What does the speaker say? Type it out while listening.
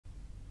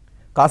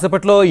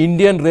కాసేపట్లో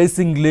Indian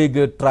racing league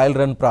trial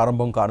run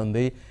ప్రారంభం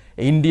కానుంది.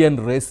 ఇండియన్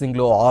రేసింగ్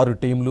లో 6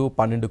 టీంలు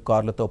 12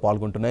 కార్లతో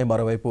పాల్గొంటున్నాయి.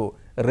 మరోవైపు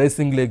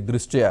రేసింగ్ లీగ్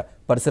దృష్ట్యా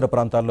పరిసర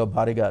ప్రాంతాల్లో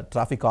భారీగా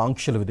ట్రాఫిక్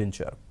ఆంక్షలు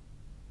విధించారు.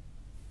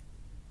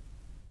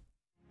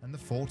 And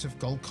the fort of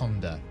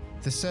Golconda.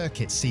 The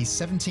circuit sees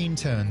 17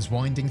 turns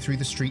winding through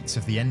the streets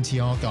of the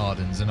NTR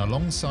Gardens and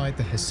alongside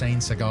the Hussain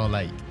Sagar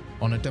Lake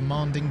on a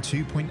demanding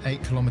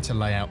 2.8-kilometre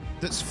layout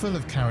that's full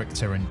of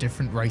character and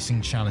different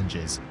racing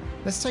challenges.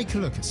 Let's take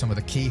a look at some of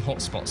the key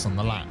hotspots on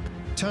the lap.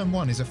 Turn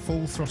 1 is a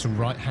full-throttle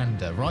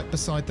right-hander right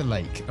beside the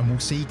lake, and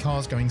we'll see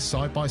cars going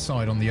side by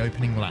side on the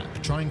opening lap,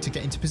 trying to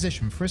get into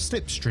position for a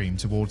slipstream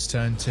towards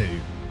Turn 2,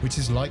 which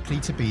is likely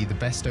to be the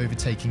best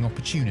overtaking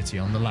opportunity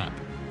on the lap,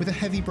 with a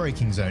heavy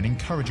braking zone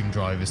encouraging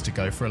drivers to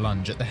go for a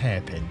lunge at the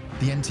hairpin.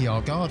 The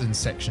NTR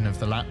Gardens section of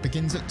the lap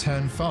begins at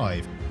Turn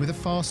 5, with a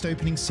fast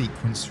opening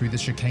sequence through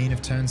the chicane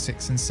of Turn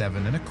 6 and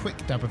 7 and a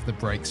quick dab of the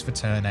brakes for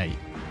Turn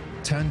 8.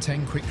 Turn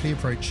 10 quickly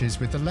approaches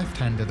with the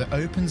left-hander that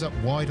opens up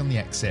wide on the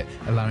exit,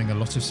 allowing a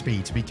lot of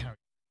speed to be carried.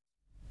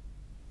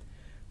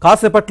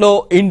 కాసేపట్లో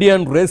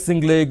Indian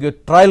racing league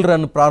trial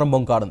run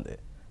ప్రారంభం కానుంది.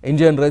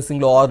 Indian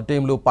racing లో 6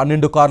 టీంలు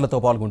 12 కార్లతో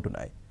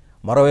పాల్గొంటున్నాయి.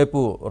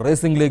 మరోవైపు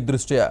racing league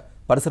దృష్ట్యా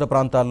పరిసర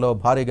ప్రాంతాల్లో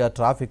భారీగా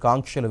ట్రాఫిక్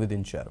ఆంక్షలు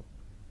విధించారు.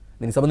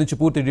 దీనికి సంబంధించి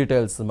పూర్తి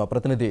డీటెయిల్స్ మా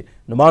ప్రతినిధి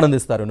నుమాన్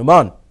అందిస్తారు.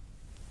 నుమాన్,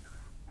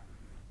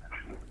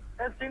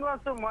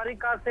 శ్రీనివాస్, మరి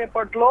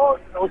కాసేపట్లో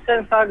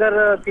హుస్సేన్ సాగర్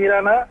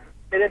తీరాన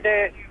ఏదైతే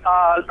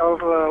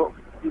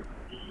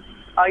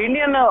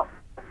Indian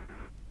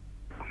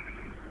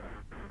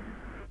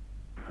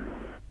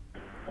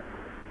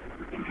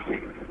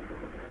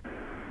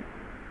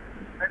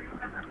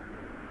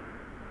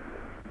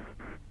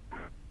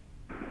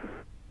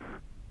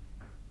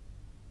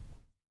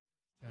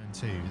Turn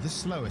 2, the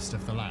slowest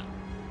of the lap.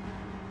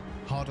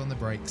 Hard on the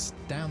brakes,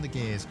 down the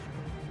gears,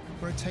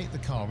 rotate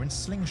the car and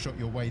slingshot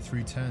your way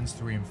through turns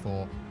 3 and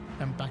 4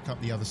 and back up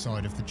the other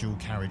side of the dual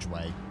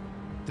carriageway.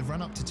 The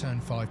run up to Turn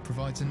 5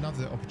 provides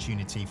another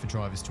opportunity for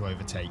drivers to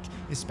overtake,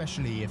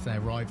 especially if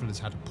their rival has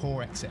had a poor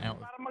exit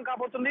out.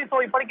 So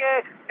ఇప్పటికే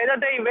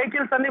ఏదైతే ఈ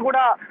vehicles అన్ని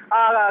కూడా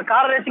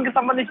car racing కి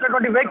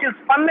సంబంధించినటువంటి vehicles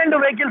 12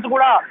 vehicles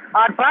కూడా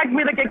ఆ track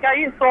మీదకి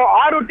ఎక్కాయి. సో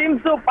 6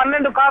 టీమ్స్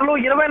 12 కార్లు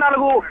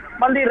 24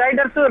 మంది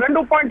రైడర్స్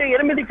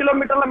 2.8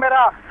 కిలోమీటర్ల మేర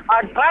ఆ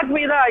ట్రాక్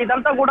మీద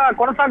ఇదంతా కూడా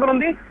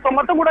కొనసాగనుంది. సో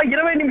మొత్తం కూడా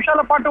 20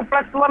 నిమిషాల పాటు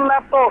 +1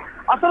 ల్యాప్ తో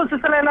అసలు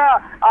సిసలైన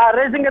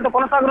రేసింగ్ అయితే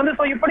కొనసాగనుంది.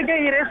 సో ఇప్పటికే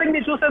ఈ రేసింగ్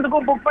ని చూసేందుకు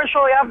బుక్ మై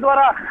షో యాప్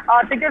ద్వారా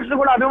టికెట్స్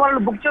కూడా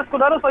అభిమానులు బుక్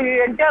చేసుకున్నారు. సో ఈ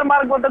ఎన్టీఆర్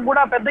మార్గ్ వద్ద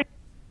కూడా పెద్ద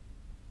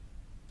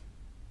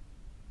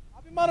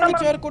అభిమానులు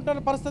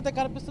చేరుకుంటున్న పరిస్థితి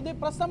కనిపిస్తుంది.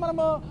 ప్రస్తుతం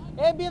మనము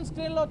ఏబిఎన్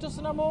స్క్రీన్ లో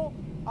చూస్తున్నాము.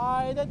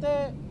 ఏదైతే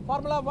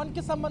ఫార్ములా 1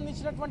 కి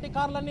సంబంధించినటువంటి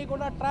కార్లన్నీ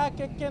కూడా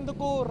ట్రాక్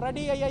ఎక్కేందుకు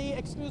రెడీ అయ్యాయి.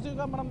 ఎక్స్క్లూజివ్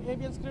గా మనం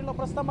ఏబిఎన్ స్క్రీన్ లో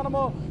ప్రస్తుతం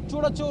మనము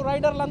చూడొచ్చు.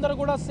 రైడర్లందరూ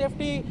కూడా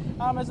సేఫ్టీ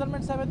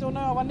మెజర్మెంట్స్ ఏవైతే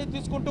ఉన్నాయో అవన్నీ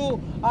తీసుకుంటూ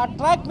ఆ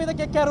ట్రాక్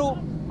మీదకి ఎక్కారు.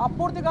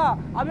 పూర్తిగా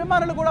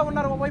అభిమానులు కూడా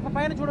ఉన్నారు. వైపు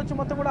పైన చూడొచ్చు,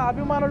 మొత్తం కూడా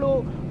అభిమానులు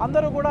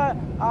అందరూ కూడా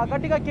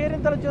గట్టిగా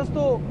కేరింతలు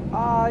చేస్తూ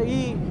ఈ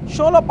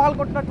షోలో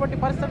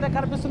పాల్గొంటున్నటువంటి పరిస్థితి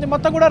కనిపిస్తుంది.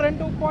 మొత్తం కూడా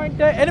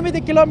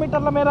 2.8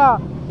 కిలోమీటర్ల మేర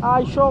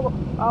ఈ షో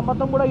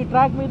మొత్తం కూడా ఈ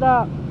ట్రాక్ మీద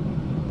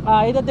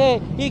ఏదైతే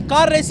ఈ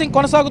కార్ రేసింగ్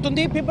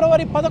కొనసాగుతుంది.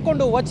 ఫిబ్రవరి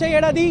 11 వచ్చే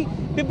ఏడాది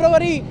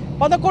ఫిబ్రవరి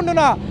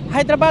 11న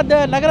హైదరాబాద్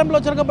నగరంలో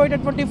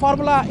జరగబోయేటటువంటి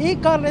ఫార్ములా ఈ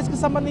కార్ రేస్కి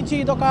సంబంధించి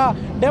ఇదొక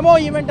డెమో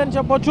ఈవెంట్ అని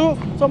చెప్పొచ్చు.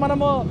 సో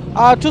మనము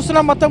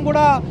చూస్తున్నాం మొత్తం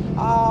కూడా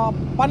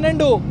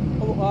 12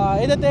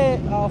 ఏదైతే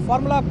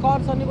ఫార్ములా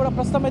కార్స్ అన్నీ కూడా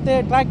ప్రస్తుతం అయితే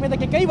ట్రాక్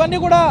మీదకి ఎక్కాయి. ఇవన్నీ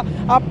కూడా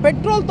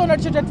పెట్రోల్తో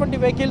నడిచేటటువంటి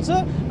వెహికల్స్.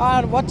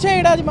 వచ్చే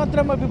ఏడాది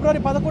మాత్రం ఫిబ్రవరి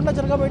 11న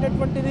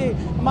జరగబోయేటటువంటిది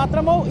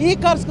మాత్రము ఈ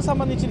కార్స్కి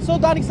సంబంధించింది. సో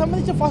దానికి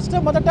సంబంధించి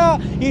మొదట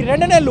ఈ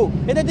 2 నెలలు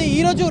ఏదైతే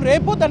ఈరోజు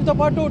రేపు దానితో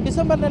పాటు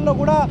డిసెంబర్ నెలలో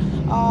కూడా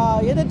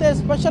ఏదైతే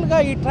స్పెషల్గా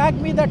ఈ ట్రాక్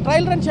మీద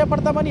ట్రయల్ రన్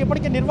చేపడతామని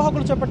ఇప్పటికే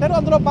నిర్వాహకులు చేపట్టారు.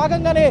 అందులో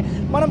భాగంగానే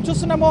మనం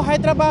చూస్తున్నాము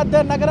హైదరాబాద్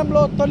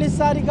నగరంలో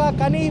తొలిసారిగా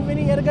కని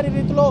విని ఎరగని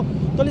రీతిలో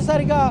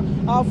తొలిసారిగా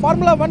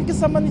ఫార్ములా 1కి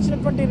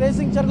సంబంధించినటువంటి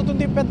రేసింగ్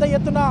జరుగుతుంది. పెద్ద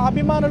ఎత్తున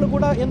అభిమానులు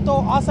కూడా ఎంతో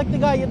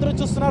ఆసక్తిగా ఎదురు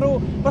చూస్తున్నారు.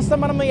 ప్రస్తుతం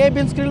మనం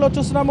ఏబిఎన్ స్క్రీన్లో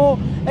చూస్తున్నాము.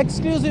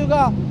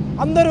 ఎక్స్క్లూజివ్గా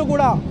అందరూ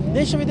కూడా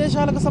దేశ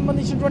విదేశాలకు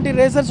సంబంధించినటువంటి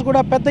రేసర్స్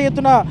కూడా పెద్ద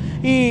ఎత్తున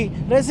ఈ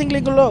రేసింగ్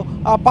లీగ్లో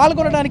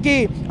పాల్గొనడానికి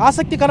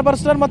ఆసక్తి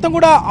కనబరుస్తున్నారు. మొత్తం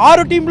కూడా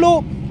 6 టీంలు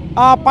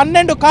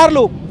 12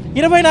 కార్లు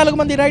 24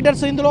 మంది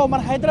రైడర్స్. ఇందులో మన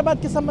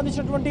హైదరాబాద్కి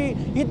సంబంధించినటువంటి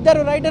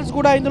 2 రైడర్స్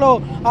కూడా ఇందులో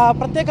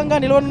ప్రత్యేకంగా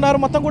నిలవనున్నారు.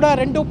 మొత్తం కూడా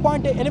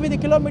 2.8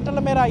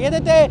 కిలోమీటర్ల మేర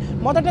ఏదైతే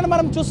మొదట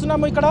మనం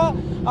చూస్తున్నాము ఇక్కడ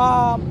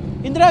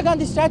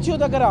ఇందిరాగాంధీ స్టాచ్యూ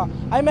దగ్గర,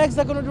 ఐమాక్స్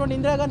దగ్గర ఉన్నటువంటి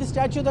ఇందిరాగాంధీ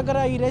స్టాచ్యూ దగ్గర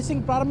ఈ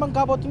రేసింగ్ ప్రారంభం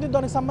కాబోతుంది.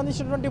 దానికి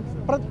సంబంధించినటువంటి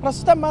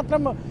ప్రస్తుతం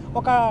మాత్రం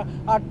ఒక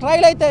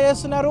ట్రయల్ అయితే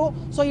వేస్తున్నారు.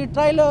 సో ఈ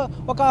ట్రయల్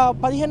ఒక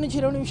 15 నుంచి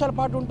 20 నిమిషాల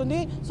పాటు ఉంటుంది.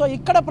 సో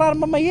ఇక్కడ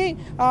ప్రారంభమయ్యి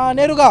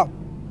నేరుగా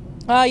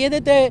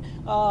ఏదైతే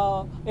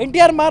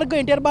ఎన్టీఆర్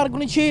మార్గ్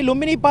నుంచి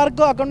లుంబిని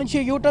పార్క్, అక్కడ నుంచి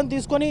యూటర్న్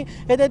తీసుకొని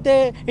ఏదైతే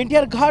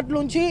ఎన్టీఆర్ ఘాట్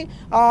నుంచి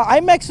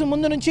ఐమాక్స్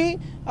ముందు నుంచి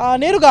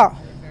నేరుగా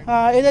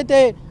ఏదైతే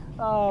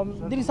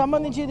దీనికి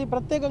సంబంధించి ఇది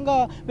ప్రత్యేకంగా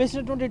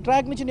వేసినటువంటి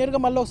ట్రాక్ నుంచి నేరుగా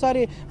మళ్ళీ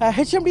ఒకసారి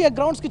హెచ్ఎండిఏ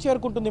గ్రౌండ్స్కి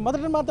చేరుకుంటుంది.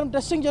 మొదట మాత్రం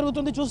టెస్టింగ్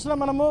జరుగుతుంది చూస్తున్నాం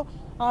మనము.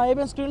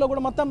 ఏబిఎన్ స్క్రీన్లో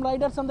కూడా మొత్తం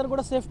రైడర్స్ అందరూ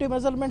కూడా సేఫ్టీ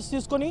మెజర్మెంట్స్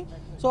తీసుకొని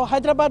సో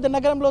హైదరాబాద్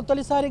నగరంలో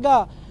తొలిసారిగా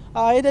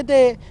ఏదైతే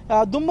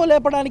దుమ్ము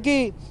లేపడానికి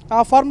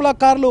ఫార్ములా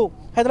కార్లు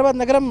హైదరాబాద్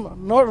నగరం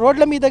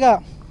రోడ్ల మీదుగా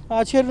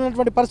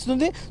చేరినటువంటి పరిస్థితి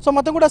ఉంది. సో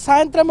మొత్తం కూడా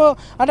సాయంత్రం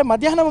అంటే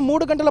మధ్యాహ్నం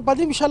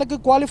 3:10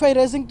 క్వాలిఫై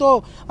రేసింగ్తో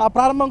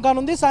ప్రారంభం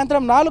కానుంది.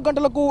 సాయంత్రం 4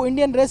 గంటలకు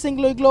ఇండియన్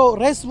రేసింగ్ లీగ్లో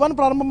రేస్ 1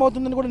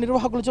 ప్రారంభమవుతుందని కూడా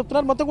నిర్వాహకులు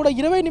చెప్తున్నారు. మొత్తం కూడా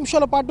 20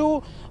 నిమిషాల పాటు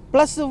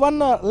 +1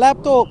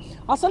 ల్యాప్తో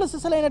అసలు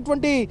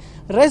సిసలైనటువంటి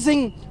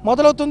రేసింగ్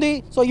మొదలవుతుంది.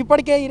 సో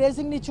ఇప్పటికే ఈ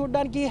రేసింగ్ని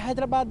చూడడానికి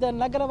హైదరాబాద్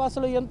నగర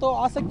వాసులు ఎంతో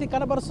ఆసక్తి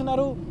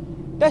కనబరుస్తున్నారు.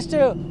 టెస్ట్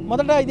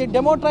మొదట ఇది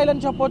డెమో ట్రయల్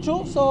అని చెప్పొచ్చు.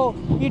 సో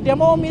ఈ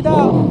డెమో మీద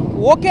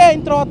ఓకే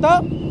అయిన తర్వాత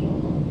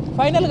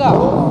ఫైనల్గా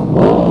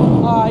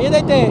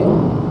ఏదైతే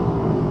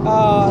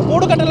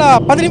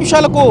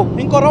 3:10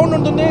 ఇంకో రౌండ్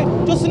ఉంటుంది.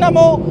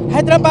 చూస్తున్నాము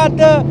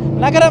హైదరాబాద్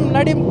నగరం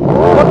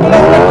ఒడ్డులో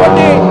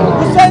ఉన్నటువంటి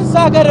హుస్సేన్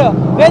సాగర్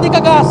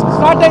వేదికగా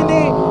స్టార్ట్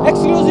అయింది.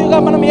 ఎక్స్క్లూజివ్గా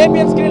మనం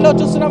ఏబిఎన్ స్క్రీన్లో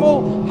చూస్తున్నాము.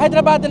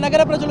 హైదరాబాద్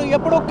నగర ప్రజలు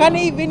ఎప్పుడూ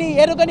కని విని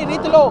ఎరుగని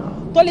రీతిలో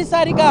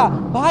తొలిసారిగా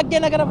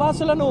భాగ్యనగర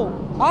వాసులను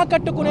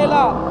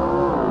ఆకట్టుకునేలా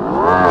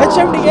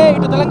హెచ్ఎండిఏ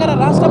ఇటు తెలంగాణ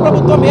రాష్ట్ర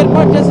ప్రభుత్వం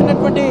ఏర్పాటు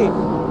చేసినటువంటి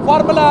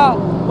ఫార్ములా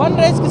 1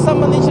 రేస్కి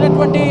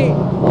సంబంధించినటువంటి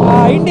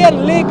Indian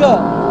league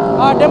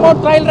demo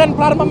trial run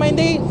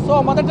ప్రారంభమైంది. సో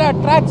మొదట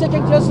ట్రాక్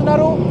చెకింగ్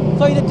చేస్తున్నారు.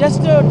 సో ఇది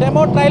జస్ట్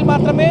డెమో ట్రయల్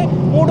మాత్రమే.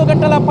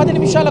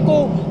 3:10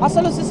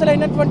 అసలు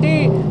సిసలైనటువంటి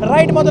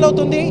రైడ్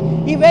మొదలవుతుంది.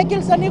 ఈ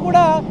వెహికల్స్ అన్నీ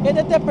కూడా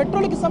ఏదైతే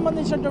పెట్రోల్కి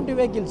సంబంధించినటువంటి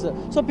వెహికల్స్.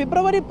 సో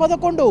ఫిబ్రవరి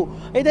 11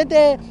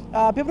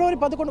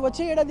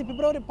 వచ్చే ఏడాది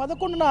ఫిబ్రవరి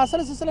 11న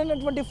అసలు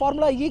సిసలైనటువంటి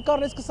ఫార్ములా ఈ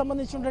కార్ రేస్కి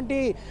సంబంధించినటువంటి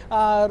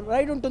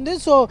రైడ్ ఉంటుంది.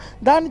 సో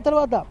దాని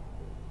తర్వాత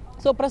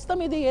సో ప్రస్తుతం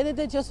ఇది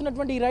ఏదైతే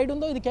చేస్తున్నటువంటి ఈ రైడ్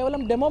ఉందో ఇది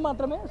కేవలం డెమో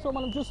మాత్రమే. సో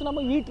మనం చూస్తున్నాము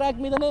ఈ ట్రాక్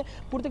మీదనే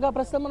పూర్తిగా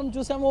ప్రస్తుతం మనం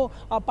చూసాము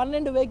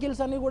 12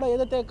 వెహికల్స్ అన్నీ కూడా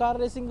ఏదైతే కార్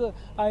రేసింగ్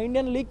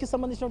ఇండియన్ లీగ్కి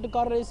సంబంధించినటువంటి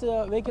కార్ రేస్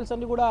వెహికల్స్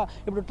అన్నీ కూడా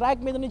ఇప్పుడు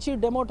ట్రాక్ మీద నుంచి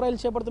డెమో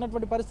ట్రయల్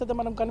చేపడుతున్నటువంటి పరిస్థితి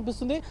మనం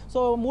కనిపిస్తుంది. సో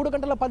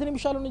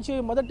 3:10 నుంచి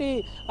మొదటి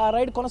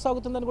రైడ్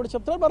కొనసాగుతుందని కూడా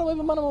చెప్తున్నారు.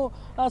 మరోవైపు మనం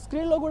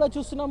స్క్రీన్లో కూడా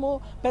చూస్తున్నాము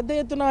పెద్ద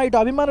ఎత్తున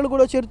ఇటు అభిమానులు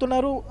కూడా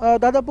చేరుతున్నారు.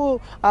 దాదాపు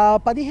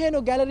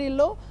 15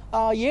 గ్యాలరీల్లో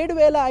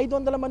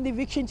 7,500 మంది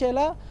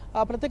వీక్షించేలా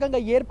ప్రత్యేకంగా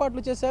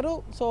ఏర్పాట్లు చేశారు.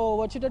 సో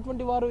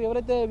వచ్చేటటువంటి వారు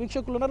ఎవరైతే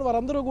వీక్షకులు ఉన్నారో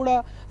వారందరూ కూడా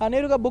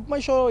నేరుగా బుక్ మై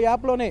షో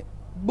యాప్లోనే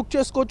బుక్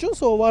చేసుకోవచ్చు.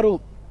 సో వారు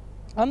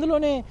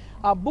అందులోనే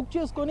బుక్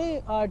చేసుకొని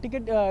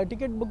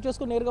టికెట్ బుక్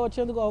చేసుకొని నేరుగా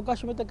వచ్చేందుకు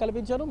అవకాశం అయితే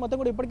కల్పించారు. మొత్తం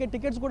కూడా ఇప్పటికే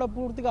టికెట్స్ కూడా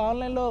పూర్తిగా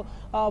ఆన్లైన్లో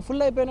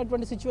ఫుల్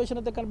అయిపోయినటువంటి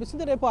సిచ్యువేషన్ అయితే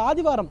కనిపిస్తుంది. రేపు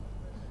ఆదివారం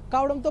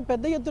కావడంతో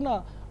పెద్ద ఎత్తున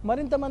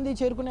మరింత మంది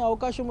చేరుకునే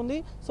అవకాశం ఉంది.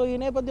 సో ఈ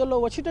నేపథ్యంలో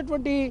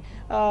వచ్చేటటువంటి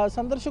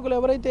సందర్శకులు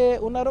ఎవరైతే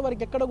ఉన్నారో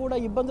వారికి ఎక్కడ కూడా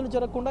ఇబ్బందులు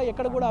జరగకుండా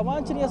ఎక్కడ కూడా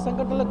అవాంఛనీయ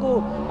సంఘటనలకు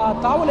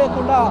తావు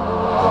లేకుండా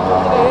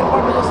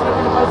ఏర్పాట్లు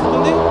చేస్తున్నటువంటి పరిస్థితి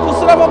ఉంది.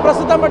 చూస్తున్నాము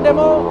ప్రస్తుతం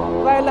డెమో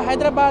ట్రయల్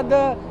హైదరాబాద్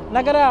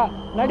నగర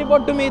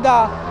నడిబొట్టు మీద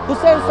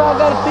హుస్సేన్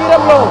సాగర్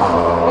తీరంలో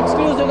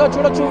ఎక్స్క్లూజివ్గా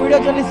చూడొచ్చు. వీడియో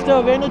జర్నలిస్ట్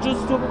వేణు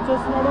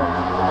చూస్తున్నాడు.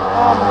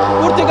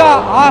 పూర్తిగా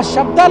ఆ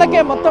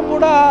శబ్దాలకే మొత్తం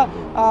కూడా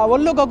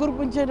ఒళ్ళు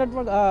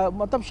గగుర్పించేటటువంటి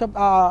మొత్తం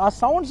ఆ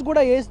సౌండ్స్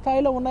కూడా ఏ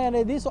స్థాయిలో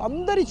ఉన్నాయనేది సో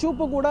అందరి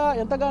చూపు కూడా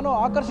ఎంతగానో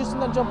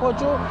ఆకర్షిస్తుందని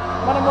చెప్పవచ్చు.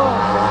 మనము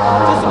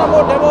చూస్తున్నాము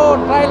డెమో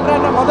ట్రయల్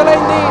రన్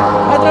మొదలైంది.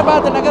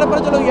 హైదరాబాద్ నగర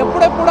ప్రజలు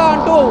ఎప్పుడెప్పుడా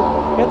అంటూ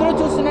ఎదురు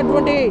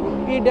చూస్తున్నటువంటి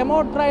ఈ డెమో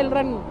ట్రయల్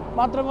రన్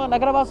మాత్రం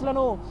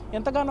నగరవాసులను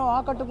ఎంతగానో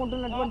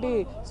ఆకట్టుకుంటున్నటువంటి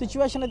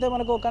సిచ్యువేషన్ అయితే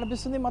మనకు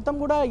కనిపిస్తుంది. మొత్తం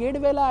కూడా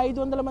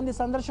 7,500 మంది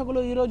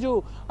సందర్శకులు ఈరోజు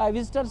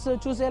విజిటర్స్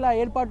చూసేలా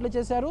ఏర్పాట్లు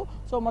చేశారు.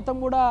 సో మొత్తం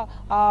కూడా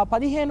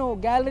 15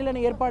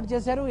 గ్యాలరీలను ఏర్పాటు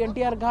చేశారు.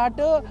 ఎన్టీఆర్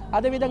ఘాట్,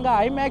 అదేవిధంగా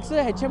ఐమాక్స్,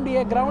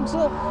 హెచ్ఎండిఏ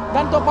గ్రౌండ్స్,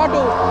 దాంతోపాటు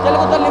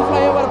తెలుగు తల్లి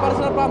ఫ్లైఓవర్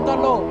పరిసర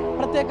ప్రాంతాల్లో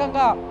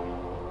ప్రత్యేకంగా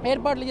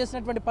ఏర్పాట్లు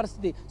చేసినటువంటి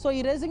పరిస్థితి. సో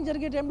ఈ రేసింగ్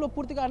జరిగే టైంలో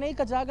పూర్తిగా అనేక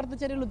జాగ్రత్త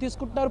చర్యలు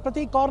తీసుకుంటున్నారు.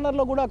 ప్రతి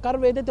కార్నర్లో కూడా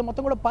కర్వ్ ఏదైతే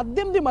మొత్తం కూడా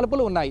 18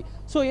 మలుపులు ఉన్నాయి.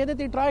 సో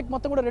ఏదైతే ఈ ట్రాక్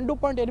మొత్తం కూడా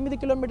 2.8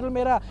 కిలోమీటర్ల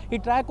మేర ఈ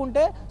ట్రాక్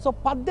ఉంటే సో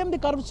 18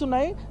 కర్వ్స్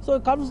ఉన్నాయి. సో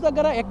కర్వ్స్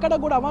దగ్గర ఎక్కడ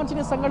కూడా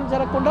అవాంఛనీయ సంఘటన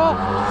జరగకుండా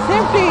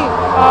సేఫ్టీ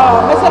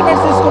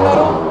మెజర్మెంట్స్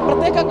తీసుకున్నారు.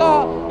 ప్రత్యేకంగా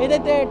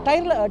ఏదైతే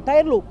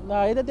టైర్లు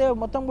ఏదైతే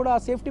మొత్తం కూడా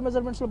సేఫ్టీ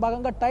మెజర్మెంట్స్లో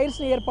భాగంగా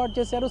టైర్స్ని ఏర్పాటు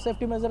చేశారు.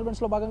 సేఫ్టీ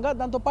మెజర్మెంట్స్లో భాగంగా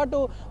దాంతోపాటు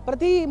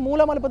ప్రతి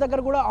మూల మలుపు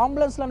దగ్గర కూడా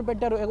అంబులెన్స్లను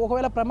పెట్టారు.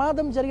 ఒకవేళ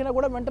ప్రమాదం జరిగినా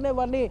కూడా వెంటనే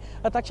వారిని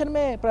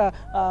తక్షణమే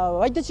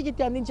వైద్య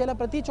చికిత్స అందించేలా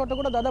ప్రతి చోట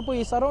కూడా దాదాపు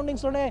ఈ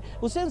సరౌండింగ్స్లోనే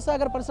హుస్సేన్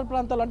సాగర్ పరిసర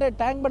ప్రాంతాలు అంటే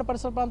ట్యాంక్ బండ్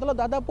పరిసర ప్రాంతాల్లో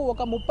దాదాపు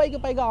ఒక 30కి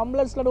పైగా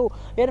అంబులెన్స్లను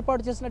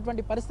ఏర్పాటు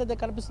చేసినటువంటి పరిస్థితి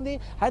కనిపిస్తుంది.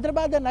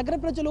 హైదరాబాద్ నగర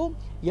ప్రజలు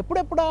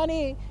ఎప్పుడెప్పుడా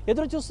అని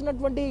ఎదురు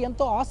చూస్తున్నటువంటి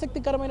ఎంతో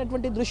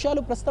ఆసక్తికరమైనటువంటి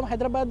దృశ్యాలు ప్రస్తుతం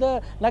హైదరాబాద్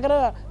నగర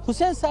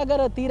హుస్సేన్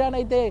సాగర్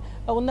తీరానైతే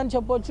ఉందని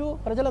చెప్పవచ్చు.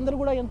 ప్రజలందరూ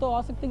కూడా ఎంతో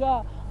ఆసక్తిగా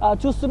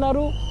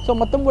చూస్తున్నారు. సో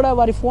మొత్తం కూడా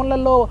వారి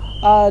ఫోన్లలో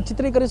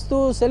చిత్రీకరిస్తూ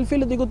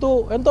సెల్ఫీలు దిగుతూ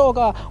ఎంతో ఒక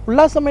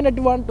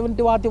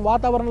ఉల్లాసమైనటువంటి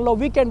వాతావరణంలో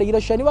వీకెండ్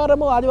ఈరోజు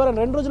శనివారం ఆదివారం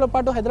 2 రోజుల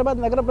పాటు హైదరాబాద్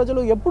నగర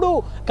ప్రజలు ఎప్పుడూ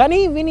కని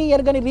విని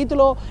ఎరగని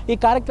రీతిలో ఈ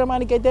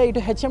కార్యక్రమానికి అయితే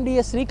ఇటు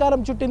హెచ్ఎండిఏ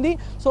శ్రీకారం చుట్టింది.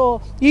 సో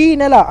ఈ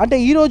నెల అంటే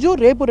ఈ రోజు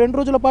రేపు 2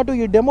 రోజుల పాటు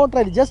ఈ డెమో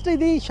ట్రయల్ జస్ట్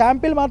ఇది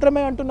శాంపిల్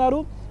మాత్రమే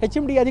అంటున్నారు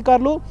హెచ్ఎండిఏ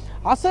అధికారులు.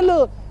 అసలు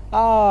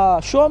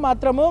షో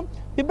మాత్రము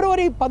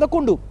ఫిబ్రవరి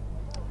 11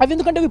 అవి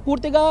ఎందుకంటే ఇవి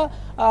పూర్తిగా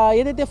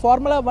ఏదైతే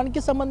ఫార్ములా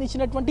 1కి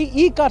సంబంధించినటువంటి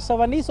ఈ కార్స్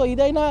అవన్నీ. సో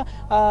ఇదైనా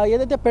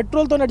ఏదైతే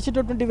పెట్రోల్తో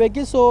నడిచేటటువంటి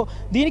వెహికల్స్. సో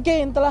దీనికే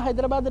ఇంతలా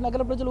హైదరాబాద్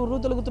నగర ప్రజలు ఉర్రు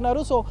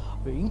తొలుగుతున్నారు. సో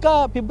ఇంకా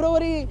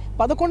ఫిబ్రవరి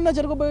 11న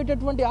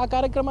జరగబోయేటటువంటి ఆ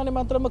కార్యక్రమాన్ని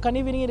మాత్రం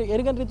కనివిని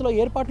ఎరుగని రీతిలో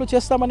ఏర్పాట్లు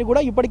చేస్తామని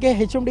కూడా ఇప్పటికే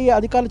హెచ్ఎండి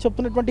అధికారులు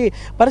చెప్తున్నటువంటి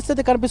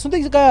పరిస్థితి కనిపిస్తుంది.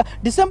 ఇక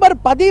డిసెంబర్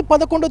 10,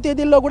 11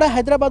 తేదీల్లో కూడా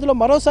హైదరాబాద్లో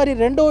మరోసారి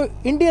రెండో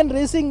ఇండియన్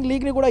రేసింగ్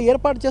లీగ్ని కూడా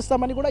ఏర్పాటు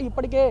చేస్తామని కూడా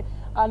ఇప్పటికే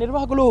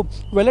నిర్వాహకులు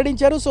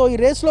వెల్లడించారు. సో ఈ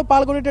రేస్లో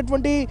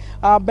పాల్గొనేటటువంటి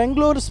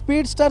బెంగళూరు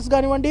స్పీడ్ స్టార్స్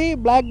కానివ్వండి,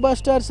 బ్లాక్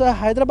బస్టర్స్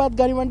హైదరాబాద్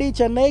కానివ్వండి,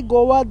 చెన్నై,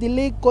 గోవా,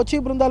 ఢిల్లీ, కొచ్చి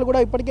బృందాలు కూడా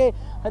ఇప్పటికే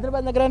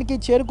హైదరాబాద్ నగరానికి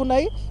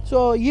చేరుకున్నాయి. సో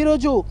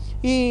ఈరోజు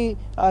ఈ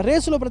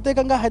రేసులో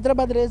ప్రత్యేకంగా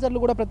హైదరాబాద్ రేసర్లు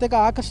కూడా ప్రత్యేక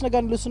ఆకర్షణగా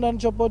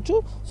నిలుస్తున్నారని చెప్పవచ్చు.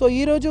 సో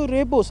ఈరోజు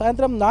రేపు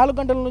సాయంత్రం 4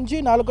 గంటల నుంచి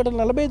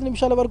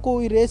 4:45 వరకు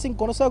ఈ రేసింగ్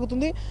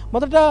కొనసాగుతుంది.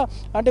 మొదట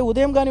అంటే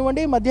ఉదయం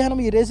కానివ్వండి,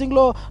 మధ్యాహ్నం ఈ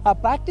రేసింగ్లో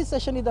ప్రాక్టీస్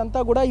సెషన్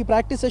ఇదంతా కూడా. ఈ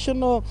ప్రాక్టీస్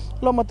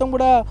సెషన్లో మొత్తం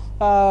కూడా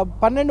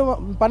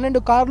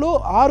 12 కార్లు,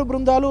 6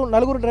 బృందాలు,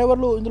 4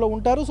 డ్రైవర్లు ఇందులో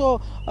ఉంటారు. సో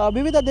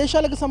వివిధ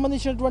దేశాలకు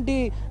సంబంధించినటువంటి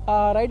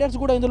రైడర్స్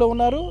కూడా ఇందులో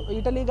ఉన్నారు.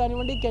 ఇటలీ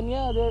కానివ్వండి,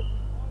 కెన్యా,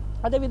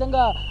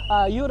 అదేవిధంగా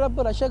యూరప్,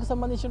 రష్యాకి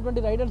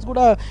సంబంధించినటువంటి రైడర్స్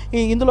కూడా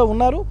ఇందులో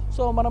ఉన్నారు.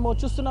 సో మనము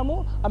చూస్తున్నాము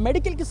ఆ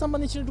మెడికల్కి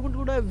సంబంధించినటువంటి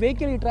కూడా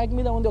వెహికల్ ఈ ట్రాక్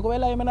మీద ఉంది.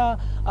 ఒకవేళ ఏమైనా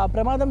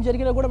ప్రమాదం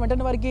జరిగినా కూడా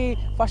వెంటనే వారికి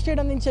ఫస్ట్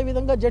ఎయిడ్ అందించే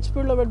విధంగా జెట్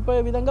స్పీడ్లో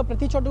వెళ్ళిపోయే విధంగా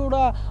ప్రతి చోట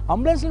కూడా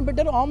అంబులెన్స్లను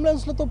పెట్టారు.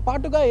 అంబులెన్స్లతో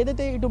పాటుగా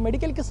ఏదైతే ఇటు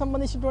మెడికల్కి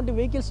సంబంధించినటువంటి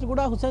వెహికల్స్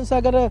కూడా హుస్సేన్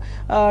సాగర్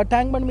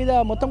ట్యాంక్ బండ్ మీద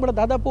మొత్తం కూడా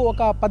దాదాపు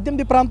ఒక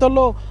 18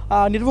 ప్రాంతాల్లో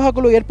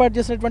నిర్వాహకులు ఏర్పాటు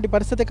చేసినటువంటి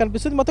పరిస్థితి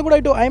కనిపిస్తుంది. మొత్తం కూడా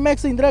ఇటు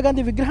ఐమాక్స్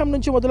ఇందిరాగాంధీ విగ్రహం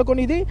నుంచి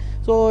మొదలుకొని ఇది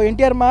so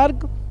NTR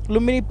Marg,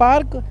 Lumbini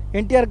park,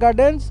 NTR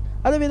gardens,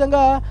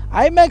 అదేవిధంగా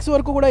ఐమాక్స్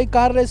వరకు కూడా ఈ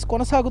కార్ రేస్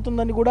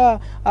కొనసాగుతుందని కూడా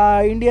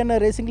ఇండియన్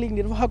రేసింగ్ లీగ్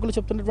నిర్వాహకులు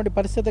చెప్తున్నటువంటి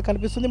పరిస్థితి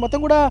కనిపిస్తుంది. మొత్తం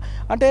కూడా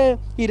అంటే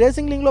ఈ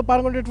రేసింగ్ లీగ్లో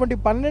పాల్గొనేటువంటి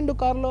 12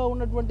 కార్లో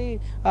ఉన్నటువంటి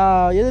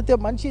ఏదైతే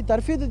మంచి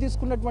తర్ఫీదు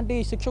తీసుకున్నటువంటి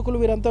శిక్షకులు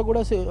వీరంతా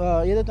కూడా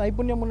ఏదైతే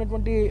నైపుణ్యం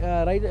ఉన్నటువంటి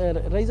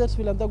రైజర్స్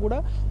వీళ్ళంతా కూడా.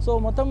 సో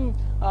మొత్తం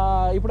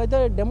ఇప్పుడైతే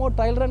డెమో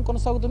ట్రయల్ రన్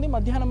కొనసాగుతుంది.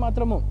 మధ్యాహ్నం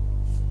మాత్రము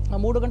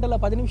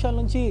 3:10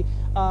 నుంచి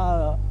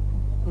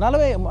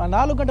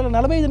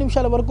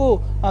 4:45 వరకు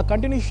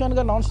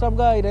కంటిన్యూషన్గా నాన్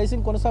స్టాప్గా ఈ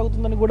రేసింగ్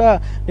కొనసాగుతుందని కూడా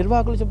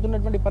నిర్వాహకులు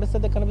చెప్తున్నటువంటి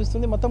పరిస్థితి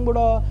కనిపిస్తుంది. మొత్తం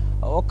కూడా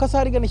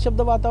ఒక్కసారిగా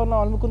నిశ్శబ్ద వాతావరణం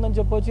అలుముకుందని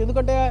చెప్పవచ్చు.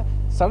 ఎందుకంటే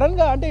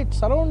సడన్గా అంటే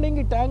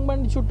సరౌండింగ్ ఈ ట్యాంక్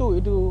బండ్ చుట్టూ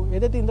ఇటు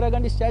ఏదైతే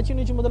ఇందిరాగాంధీ స్టాచ్యూ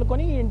నుంచి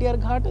మొదలుకొని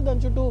ఎన్టీఆర్ ఘాట్,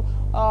 దాని చుట్టూ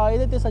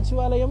ఏదైతే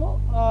సచివాలయము,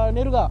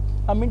 నేరుగా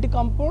ఆ మింటి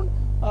కాంపౌండ్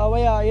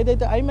వయా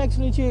ఏదైతే ఐమాక్స్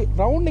నుంచి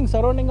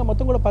సరౌండింగ్గా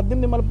మొత్తం కూడా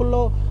 18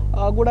 మలుపుల్లో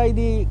కూడా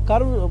ఇది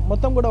కారు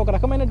మొత్తం కూడా ఒక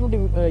రకమైనటువంటి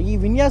ఈ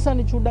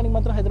విన్యాసాన్ని చూడడానికి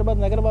మాత్రం హైదరాబాద్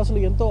నగరవాసులు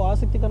ఎంతో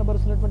ఆసక్తి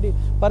కనబరుస్తున్నటువంటి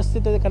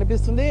పరిస్థితి అయితే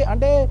కనిపిస్తుంది.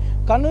 అంటే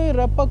కన్ను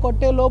రెప్ప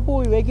కొట్టేలోపు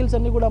ఈ వెహికల్స్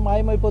అన్నీ కూడా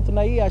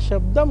మాయమైపోతున్నాయి. ఆ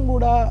శబ్దం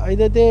కూడా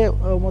ఏదైతే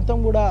మొత్తం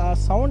కూడా ఆ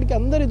సౌండ్కి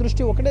అందరి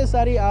దృష్టి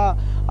ఒకటేసారి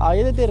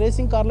ఏదైతే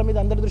రేసింగ్ కార్ల మీద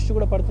అందరి దృష్టి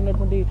కూడా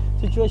పడుతున్నటువంటి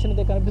సిచ్యువేషన్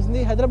అయితే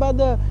కనిపిస్తుంది.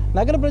 హైదరాబాద్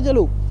నగర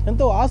ప్రజలు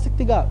ఎంతో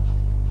ఆసక్తిగా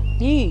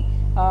ఈ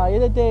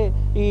ఏదైతే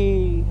ఈ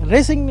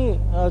రేసింగ్ని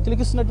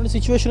తిలకిస్తున్నటువంటి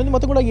సిచ్యువేషన్ ఉంది.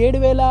 మొత్తం కూడా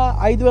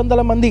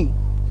 7,500 మంది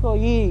సో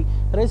ఈ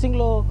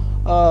రేసింగ్లో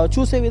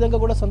చూసే విధంగా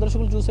కూడా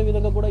సందర్శకులు చూసే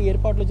విధంగా కూడా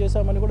ఏర్పాట్లు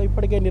చేశామని కూడా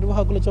ఇప్పటికే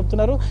నిర్వాహకులు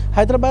చెప్తున్నారు.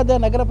 హైదరాబాద్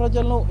నగర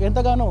ప్రజలను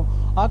ఎంతగానో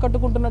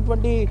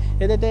ఆకట్టుకుంటున్నటువంటి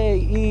ఏదైతే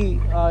ఈ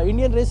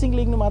ఇండియన్ రేసింగ్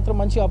లీగ్ని మాత్రం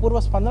మంచి అపూర్వ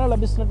స్పందన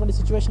లభిస్తున్నటువంటి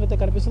సిచ్యువేషన్ అయితే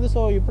కనిపిస్తుంది.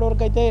 సో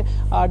ఇప్పటివరకు అయితే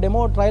ఆ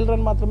డెమో ట్రయల్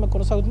రన్ మాత్రమే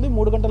కొనసాగుతుంది.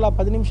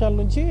 3:10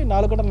 నుంచి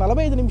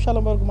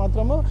 4:45 వరకు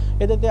మాత్రము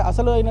ఏదైతే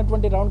అసలు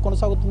అయినటువంటి రౌండ్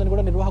కొనసాగుతుందని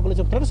కూడా నిర్వాహకులు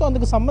చెప్తున్నారు. సో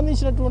అందుకు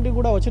సంబంధించినటువంటి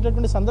కూడా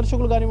వచ్చేటటువంటి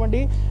సందర్శకులు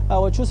కానివ్వండి,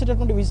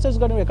 చూసేటటువంటి విజిటర్స్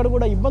కానివ్వండి, ఎక్కడ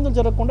కూడా ఇబ్బందులు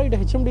జరగకుండా ఇటు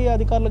హెచ్ఎండి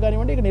అధికారులు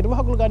కానివ్వండి, ఇక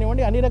నిర్వాహకులు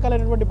కానివ్వండి అన్ని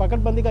రకాలైనటువంటి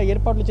పకడ్బందీగా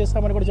ఏర్పాట్లు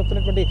చేస్తామని కూడా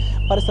చెప్తున్నటువంటి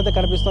పరిస్థితి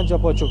కనిపిస్తుందని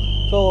చెప్పవచ్చు.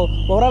 సో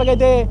ఓవరాల్గా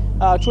అయితే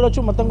చూడొచ్చు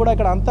మొత్తం కూడా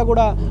ఇక్కడ అంతా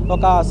కూడా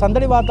ఒక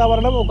సందడి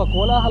వాతావరణం, ఒక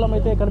కోలాహలం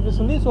అయితే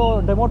కనిపిస్తుంది. సో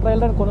డెమో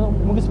ట్రయల్ రన్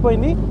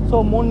ముగిసిపోయింది. సో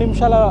 3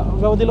 నిమిషాల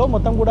వ్యవధిలో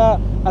మొత్తం కూడా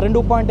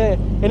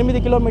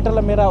 2.8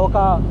 కిలోమీటర్ల మేర ఒక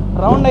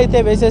రౌండ్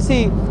అయితే వేసేసి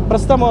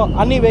ప్రస్తుతం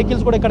అన్ని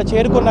వెహికల్స్ కూడా ఇక్కడ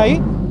చేరుకున్నాయి.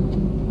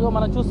 సో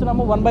మనం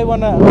చూస్తున్నాము 1 by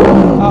 1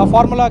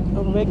 ఫార్ములా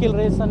వెహికల్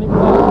రేస్ అన్ని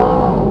కూడా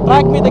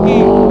ట్రాక్ మీదకి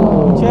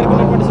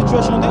చేరుకున్నటువంటి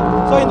సిచ్యువేషన్ ఉంది.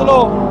 సో ఇందులో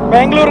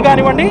బెంగళూరు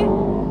కానివ్వండి,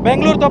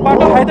 బెంగళూరుతో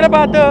పాటు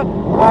హైదరాబాద్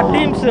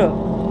టీమ్స్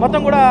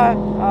మొత్తం కూడా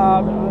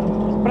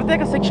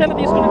ప్రత్యేక శిక్షణ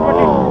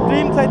తీసుకున్నటువంటి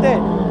టీమ్స్ అయితే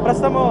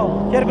ప్రస్తుతం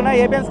చేరుకున్నాయి.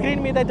 ఏబిఎన్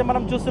స్క్రీన్ మీద అయితే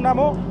మనం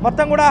చూస్తున్నాము.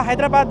 మొత్తం కూడా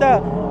హైదరాబాద్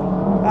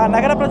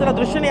నగర ప్రజల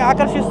దృష్టిని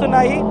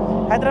ఆకర్షిస్తున్నాయి.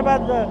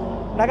 హైదరాబాద్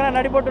నగర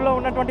నడిబొడ్డులో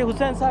ఉన్నటువంటి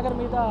హుస్సేన్ సాగర్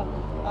మీద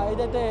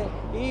ఏదైతే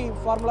ఈ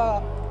ఫార్ములా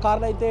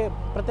కార్లు అయితే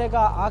ప్రత్యేక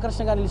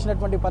ఆకర్షణగా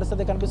నిలిచినటువంటి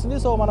పరిస్థితి కనిపిస్తుంది.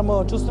 సో మనము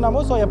చూస్తున్నాము.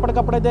 సో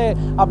ఎప్పటికప్పుడైతే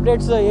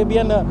అప్డేట్స్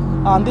ఏబిఎన్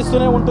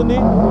అందిస్తూనే ఉంటుంది,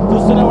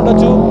 చూస్తూనే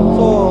ఉండొచ్చు.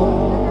 సో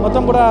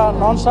మొత్తం కూడా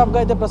నాన్ స్టాప్గా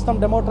అయితే ప్రస్తుతం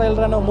డెమో ట్రయల్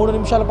రన్ 3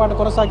 నిమిషాల పాటు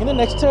కొనసాగింది.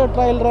 నెక్స్ట్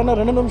ట్రయల్ రన్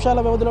 2 నిమిషాల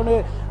వ్యవధిలోనే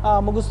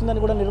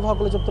ముగుస్తుందని కూడా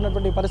నిర్వాహకులు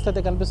చెప్తున్నటువంటి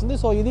పరిస్థితి కనిపిస్తుంది.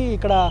 సో ఇది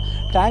ఇక్కడ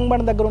ట్యాంక్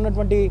బండ్ దగ్గర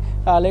ఉన్నటువంటి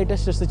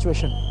latest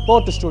situation.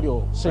 Port studio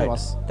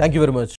Srinivas. Thank you very much.